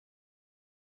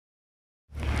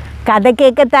கதை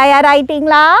கேட்க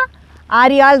தயாராயிட்டீங்களா?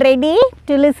 Are you all ready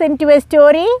to listen to a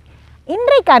story?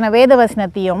 இன்றைக்கான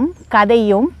வேதவசனத்தையும்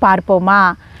கதையும் பார்ப்போமா?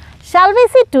 Shall we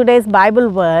see today's Bible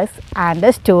verse and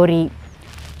a story?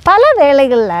 பல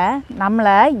வேளைகளில்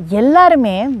நம்மளை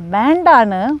எல்லாருமே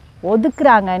வேண்டான்னு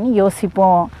ஒதுக்குறாங்கன்னு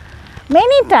யோசிப்போம்.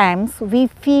 Many times we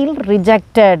feel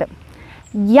rejected.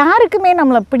 யாருக்குமே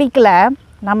நம்மளை பிடிக்கல,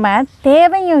 நம்ம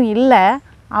தேவையும் இல்லை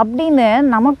அப்படின்னு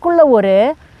நமக்குள்ள ஒரு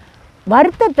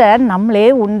வருத்தத்தை நம்மளே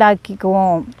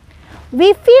உண்டாக்கிக்குவோம். We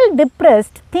feel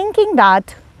depressed thinking that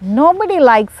nobody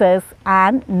likes us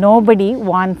and nobody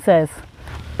wants us.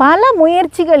 பல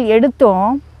முயற்சிகள் எடுத்தும்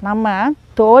நம்ம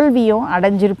தோல்வியும்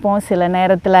அடைஞ்சிருப்போம் சில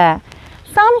நேரத்தில்.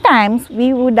 Sometimes we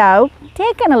would have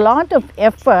taken a lot of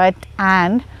effort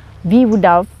and we would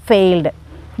have failed.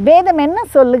 வேதம் என்ன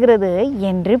சொல்லுகிறது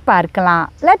என்று பார்க்கலாம்.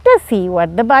 Let us see what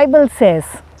the Bible says.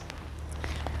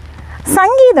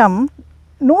 சங்கீதம்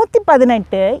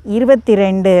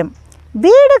 118:22.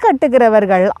 வீடு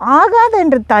கட்டுகிறவர்கள்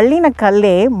ஆகாதென்று தள்ளின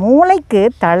கல்லே மூளைக்கு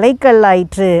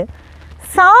தலைக்கல்லாயிற்று.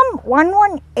 Psalm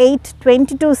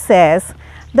 118:22 says,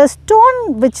 "The stone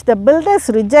which the builders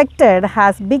rejected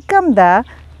has become the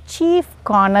chief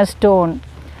cornerstone."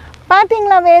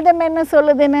 பார்த்தீங்களா வேதம் என்ன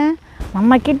சொல்லுதுன்னு?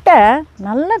 நம்மக்கிட்ட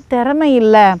நல்ல திறமை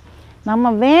இல்லை, நம்ம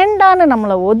வேண்டான்னு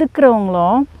நம்மளை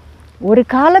ஒதுக்குறவங்களும் ஒரு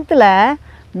காலத்தில்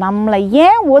நம்மளை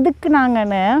ஏன்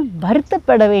ஒதுக்குனாங்கன்னு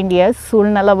வருத்தப்பட வேண்டிய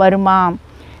சூழ்நிலை வருமா?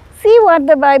 See what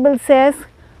the Bible says.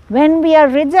 When we are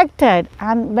rejected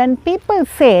and when people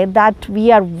say that we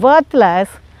are worthless,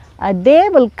 a day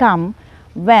will come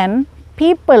when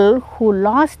people who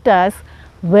lost us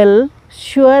will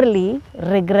surely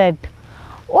regret.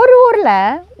 ஒரு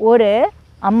ஊரில் ஒரு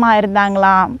அம்மா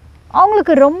இருந்தாங்களாம்.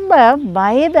 அவங்களுக்கு ரொம்ப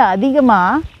வயது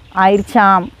அதிகமாக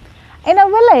ஆயிடுச்சாம். In a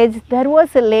village there was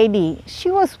a lady. She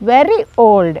was very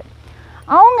old.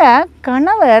 அவங்க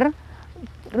கணவர்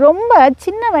ரொம்ப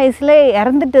சின்ன வயசில்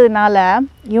இறந்துட்டதுனால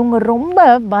இவங்க ரொம்ப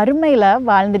வறுமையில்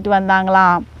வாழ்ந்துட்டு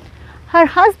வந்தாங்களாம். Her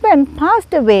husband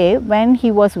passed away when he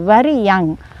was very young.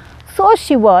 So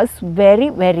she was very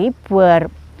very poor.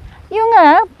 இவங்க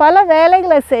பல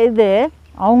வேலைகளை செய்து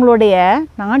அவங்களுடைய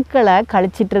நாட்களை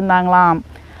கழிச்சிட்டு இருந்தாங்களாம்.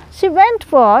 She went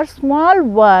for small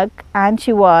work and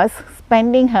she was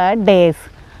spending her days.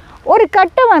 ஒரு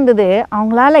கட்டம் வந்தது,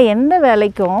 அவங்களால எந்த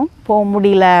வேலைக்கும் போக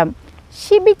முடியல.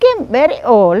 She became very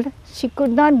old. She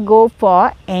could not go for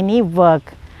any work.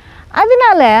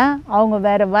 அதனால அவங்க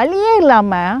வேறு வழியே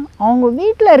இல்லாமல் அவங்க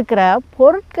வீட்டில் இருக்கிற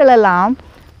பொருட்களெல்லாம்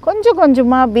கொஞ்சம்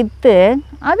கொஞ்சமாக விற்று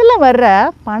அதில் வர்ற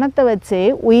பணத்தை வச்சு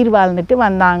உயிர் வாழ்ந்துட்டு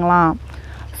வந்தாங்களாம்.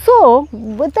 So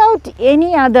without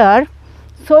any other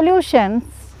solutions,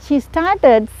 she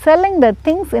started selling the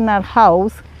things in her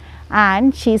house and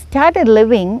she started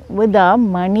living with the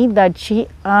money that she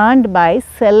earned by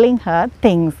selling her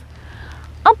things.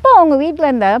 அப்போ அவங்க வீட்டில்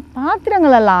இருந்த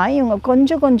பாத்திரங்களெல்லாம் இவங்க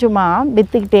கொஞ்சம் கொஞ்சமாக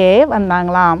விற்றுக்கிட்டே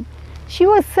வந்தாங்களாம். She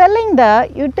was selling the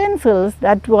utensils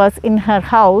that was in her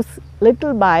house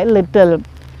little by little.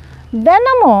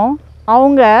 தினமும்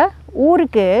அவங்க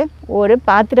ஊருக்கு ஒரு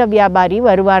பாத்திர வியாபாரி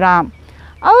வருவாராம்.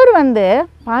 அவர் வந்து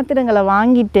பாத்திரங்களை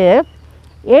வாங்கிட்டு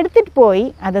எடுத்துகிட்டு போய்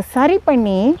அதை சரி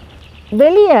பண்ணி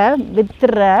வெளியே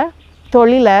விற்றுற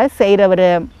தொழிலை செய்கிறவர்.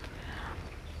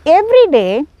 Every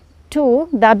day to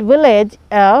that village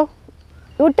a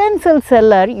utensil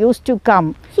seller used to come.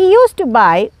 He used to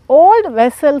buy old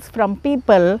vessels from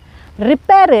people,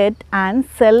 repair it and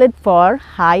sell it for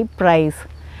high price.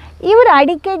 இவர்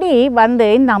அடிக்கடி வந்து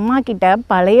இந்த அம்மா கிட்ட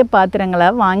பழைய பாத்திரங்களை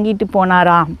வாங்கிட்டு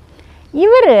போனாராம்.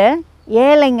 இவர்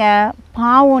ஏழைங்க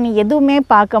பாவம்னு எதுவுமே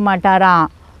பார்க்க மாட்டாராம்.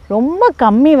 ரொம்ப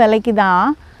கம்மி விலைக்கு தான்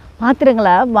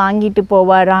பாத்திரங்களை வாங்கிட்டு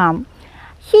போவாராம்.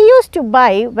 He used to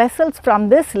buy vessels from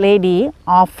this lady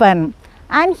often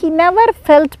and he never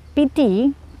felt pity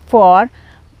for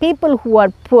people who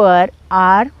are poor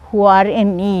or who are in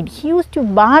need. He used to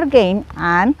bargain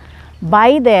and buy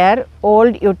their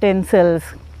old utensils.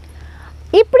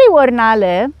 இப்படி ஒரு நாள்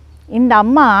இந்த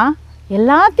அம்மா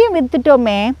எல்லாத்தையும்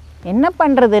விற்றுட்டோமே என்ன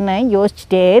பண்ணுறதுன்னு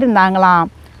யோசிச்சுட்டே இருந்தாங்களாம்.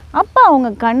 அப்போ அவங்க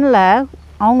கண்ணில்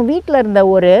அவங்க வீட்டில் இருந்த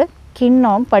ஒரு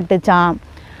கிண்ணம் பட்டுச்சான்.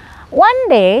 One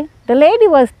day the lady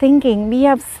was thinking, "We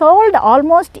have sold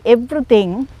almost everything.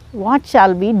 What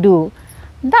shall we do?"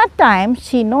 That time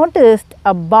she noticed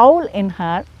a bowl in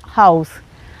her house.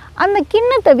 அந்த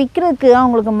கிண்ணத்தை விற்கிறதுக்கு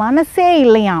அவங்களுக்கு மனசே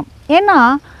இல்லையாம். ஏன்னா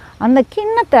அந்த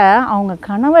கிண்ணத்தை அவங்க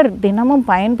கணவர் தினமும்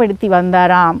பயன்படுத்தி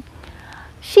வந்தாராம்.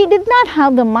 She did not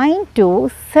have the mind to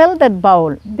sell that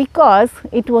bowl because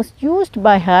it was used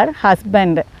by her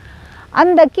husband.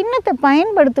 அந்த கிண்ணத்தை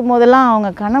பயன்படுத்தும் போதெல்லாம் அவங்க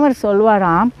கணவர்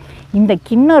சொல்வாராம், இந்த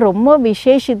கிண்ணம் ரொம்ப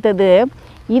விசேஷித்தது,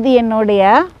 இது என்னுடைய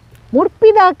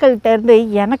முற்பிதாக்கள்கிட்டருந்து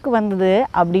எனக்கு வந்தது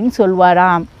அப்படின்னு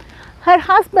சொல்வாராம். Her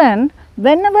husband,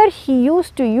 whenever he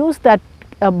used to use that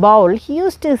bowl, he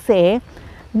used to say,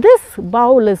 this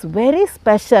bowl is very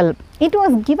special. It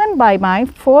was given by my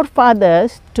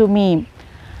forefathers to me.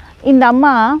 இந்த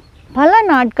அம்மா பல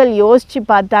நாட்கள் யோசித்து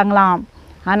பார்த்தாங்களாம்.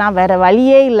 ஆனால் வேறு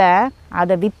வழியே இல்லை,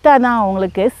 அதை விற்றா தான்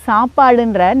அவங்களுக்கு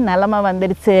சாப்பாடுன்ற நிலமை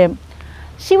வந்துடுச்சு.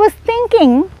 She was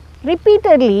thinking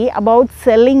repeatedly about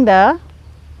selling the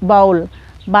bowl,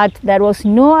 but there was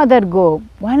no other go.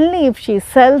 Only if she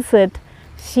sells it,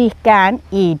 she can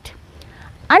eat.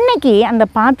 அன்னைக்கு அந்த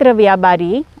பாத்திர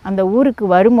வியாபாரி அந்த ஊருக்கு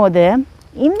வரும்போது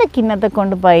இந்த கிண்ணத்தை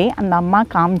கொண்டு போய் அந்த அம்மா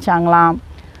காமிச்சாங்களாம்.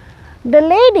 The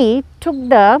lady took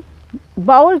the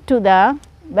bowl to the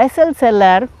vessel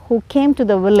seller who came to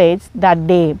the village that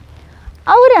day.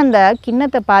 அவர் அந்த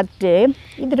கிண்ணத்தை பார்த்துட்டு,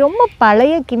 இது ரொம்ப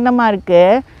பழைய கிண்ணமாக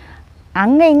இருக்குது,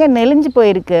 அங்கே இங்கே நெளிஞ்சு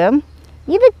போயிருக்கு,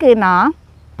 இதுக்கு நான்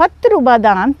 10 ரூபாய்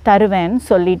தான் தருவேன்னு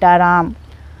சொல்லிட்டாராம்.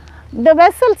 The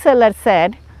vessel seller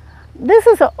said, this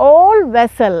is an old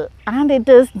vessel and it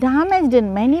is damaged in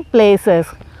many places,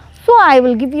 so I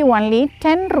will give you only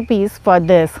 10 rupees for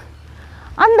this.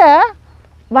 அந்த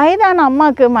வயதான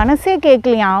அம்மாவுக்கு மனசே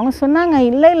கேட்கலையா. அவங்க சொன்னாங்க,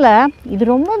 இல்லை இல்லை, இது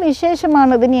ரொம்ப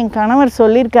விசேஷமானதுன்னு என் கணவர்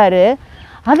சொல்லியிருக்காரு,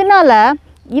 அதனால்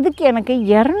இதுக்கு எனக்கு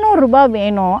 200 ரூபாய்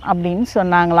வேணும் அப்படின்னு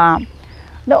சொன்னாங்களாம்.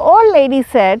 The old lady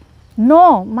said, no,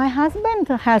 my husband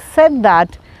has said that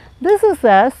this is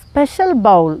a special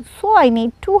bowl, so I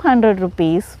need 200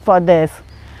 rupees for this.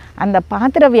 அந்த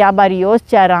பாத்திர வியாபாரி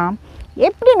யோசிச்சாராம்,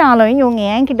 எப்படினாலும் இவங்க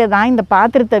என்கிட்ட தான் இந்த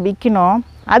பாத்திரத்தை விற்கணும்,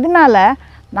 அதனால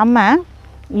நம்ம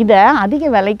இதை அதிக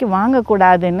விலைக்கு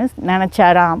வாங்கக்கூடாதுன்னு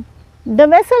நினச்சாராம். The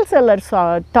vessel seller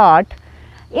thought,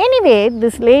 anyway,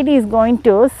 this lady is going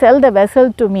to sell the vessel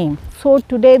to me, so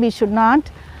today we should not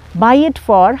buy it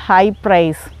for high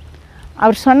price.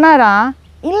 அவர் சொன்னாராம்,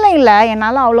 இல்லை இல்லை,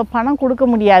 என்னால் அவ்வளோ பணம் கொடுக்க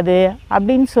முடியாது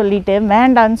அப்படின்னு சொல்லிட்டு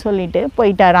வேண்டான்னு சொல்லிட்டு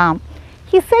போயிட்டாராம்.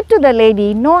 He said to the lady,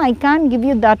 no, I can't give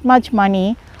you that much money,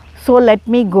 so let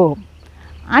me go.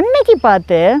 அன்னைக்கு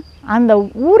பார்த்து அந்த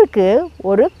ஊருக்கு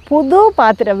ஒரு புது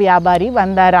பாத்திர வியாபாரி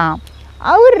வந்தாராம்.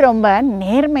 அவர் ரொம்ப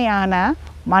நேர்மையான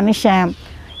மனுஷன்,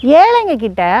 ஏழைங்க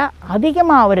கிட்ட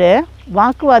அதிகமாக அவர்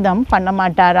வாக்குவாதம் பண்ண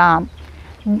மாட்டாராம்.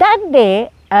 That day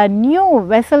a new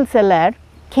vessel seller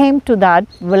came to that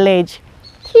village.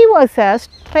 He was a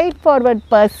straightforward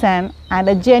person and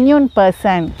a genuine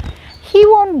person. He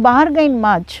won't bargain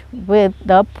much with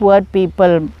the poor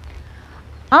people.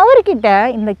 அவர்கிட்ட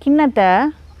இந்த கிண்ணத்தை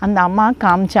அந்த அம்மா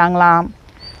காமிச்சாங்களாம்.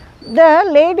 The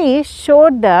lady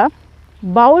showed the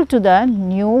bowl to the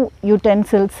new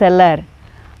utensil seller.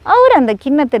 அவர் அந்த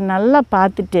கிண்ணத்தை நல்லா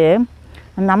பார்த்துட்டு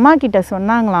அந்த அம்மா கிட்ட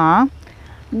சொன்னாங்களாம்.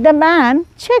 The man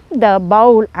checked the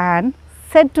bowl and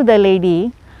said to the lady,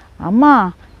 அம்மா,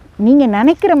 நீங்கள்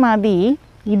நினைக்கிற மாதிரி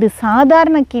இது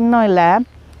சாதாரண கிண்ணம் இல்லை,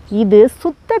 இது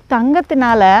சுத்த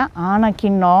தங்கத்தினால ஆன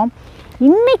கிண்ணம்,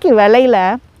 இன்றைக்கி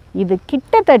விலையில் இது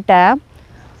கிட்டத்தட்ட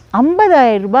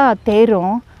 50,000 ரூபாய்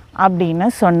தேரும் அப்படின்னு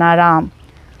சொன்னாராம்.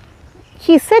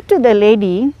 He said to the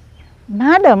lady,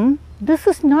 Madam, this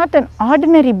is not an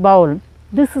ordinary bowl,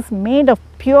 this is made of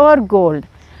pure gold,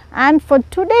 and for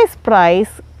today's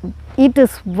price it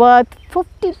is worth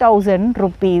 50,000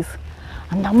 rupees.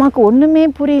 அந்த அம்மாவுக்கு ஒன்றுமே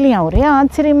புரியலையா, ஒரே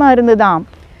ஆச்சரியமாக இருந்ததாம்.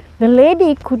 The lady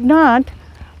could not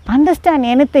understand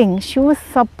anything. She was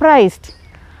surprised.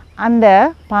 அந்த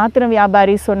பாத்திர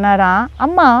வியாபாரி சொன்னாராம்,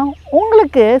 அம்மா,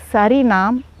 உங்களுக்கு சரினா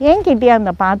என்கிட்டயே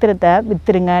அந்த பாத்திரத்தை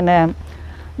விற்றுருங்கன்னு.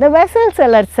 The vessel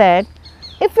seller said,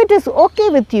 if it is okay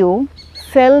with you,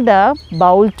 sell the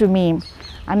bowl to me.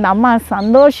 அந்த அம்மா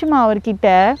சந்தோஷமாக அவர்கிட்ட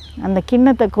அந்த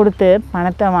கிண்ணத்தை கொடுத்து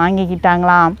பணத்தை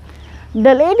வாங்கிக்கிட்டாங்களாம்.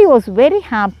 The lady was very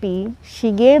happy. She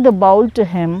gave the bowl to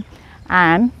him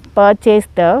and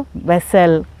purchased the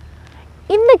vessel.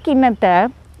 இந்த கிண்ணத்தை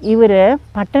இவர்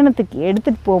பட்டணத்துக்கு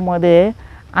எடுத்துகிட்டு போகும்போது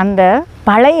அந்த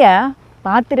பழைய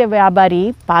பாத்திர வியாபாரி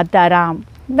பார்த்தாராம்.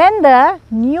 When the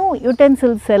new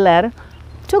utensil seller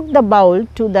took the bowl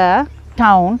to the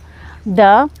town,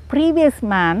 the previous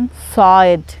man saw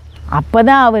it. அப்போ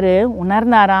தான் அவர்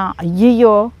உணர்ந்தாராம்,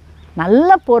 ஐயோ, நல்ல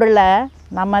பொருளை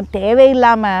நம்ம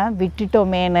தேவையில்லாமல்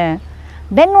விட்டுட்டோமேன்னு.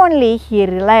 Then only he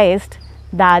realized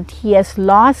that he has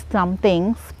lost something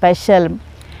special.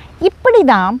 இப்படி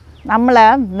தான் நம்மளை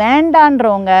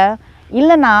வேண்டான்றவங்க,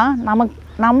 இல்லைன்னா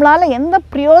நம்மளால் எந்த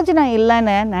பிரயோஜனம்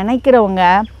இல்லைன்னு நினைக்கிறவங்க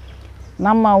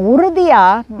நம்ம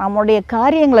உறுதியாக நம்முடைய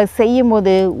காரியங்களை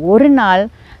செய்யும்போது ஒரு நாள்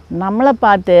நம்மளை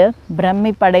பார்த்து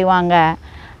பிரமிப்படைவாங்க.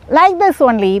 Like this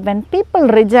only, when people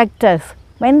reject us,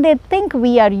 when they think we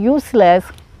are useless,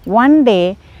 one day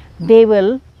they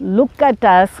will look at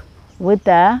us with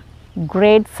a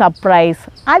great surprise.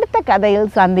 அடுத்த கதையில்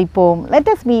சந்திப்போம். Let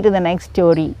us meet in the next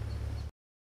story.